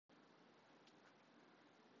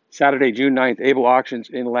Saturday, June 9th, Able Auctions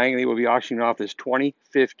in Langley will be auctioning off this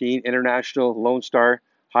 2015 International Lone Star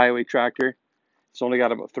Highway tractor. It's only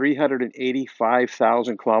got about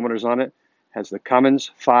 385,000 kilometers on it. Has the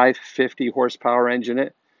Cummins 550 horsepower engine in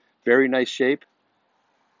it. Very nice shape.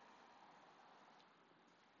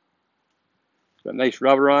 Got nice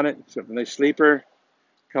rubber on it. It's got a nice sleeper.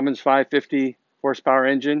 Cummins 550 horsepower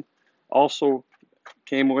engine. Also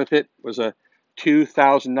came with it was a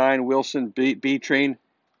 2009 Wilson B-Train.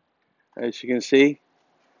 As you can see,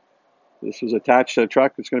 this was attached to a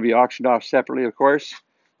truck that's going to be auctioned off separately, of course.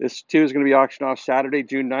 This too is going to be auctioned off Saturday,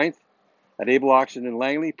 June 9th at Able Auction in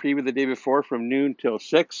Langley. Preview the day before from noon till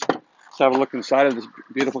 6. Let's have a look inside of this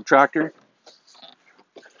beautiful tractor.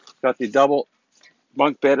 Got the double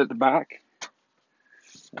bunk bed at the back.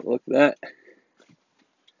 Look at that.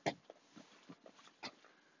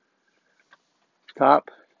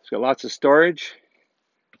 Top. It's got lots of storage.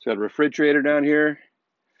 It's got a refrigerator down here.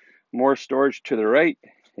 More storage to the right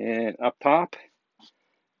and up top.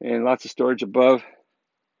 And lots of storage above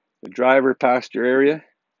the driver passenger area.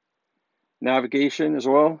 Navigation as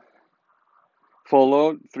well. Full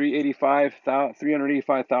load,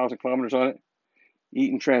 385,000 kilometers on it.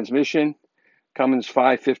 Eaton transmission. Cummins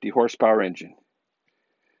 550 horsepower engine.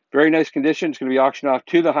 Very nice condition. It's going to be auctioned off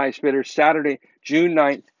to the highest bidder Saturday, June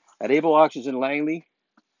 9th at Able Auctions in Langley.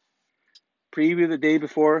 Preview the day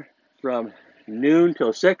before from noon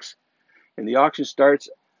till 6. And the auction starts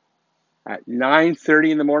at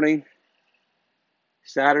 9:30 in the morning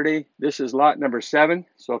Saturday. This is lot number 7.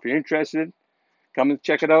 So if you're interested, come and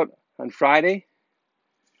check it out on Friday.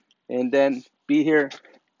 And then be here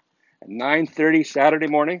at 9:30 Saturday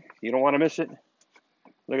morning. You don't want to miss it.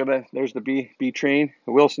 Look at that. There's the B-Train,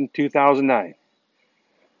 the Wilson 2009.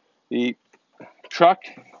 The truck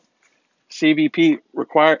CVP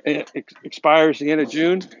expires the end of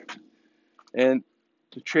June. And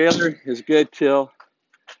the trailer is good till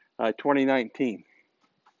 2019.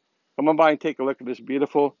 Come on by and take a look at this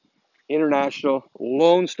beautiful International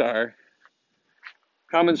Lone Star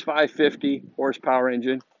Cummins 550 horsepower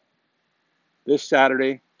engine this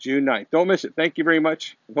Saturday, June 9th. Don't miss it. Thank you very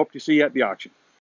much. I hope to see you at the auction.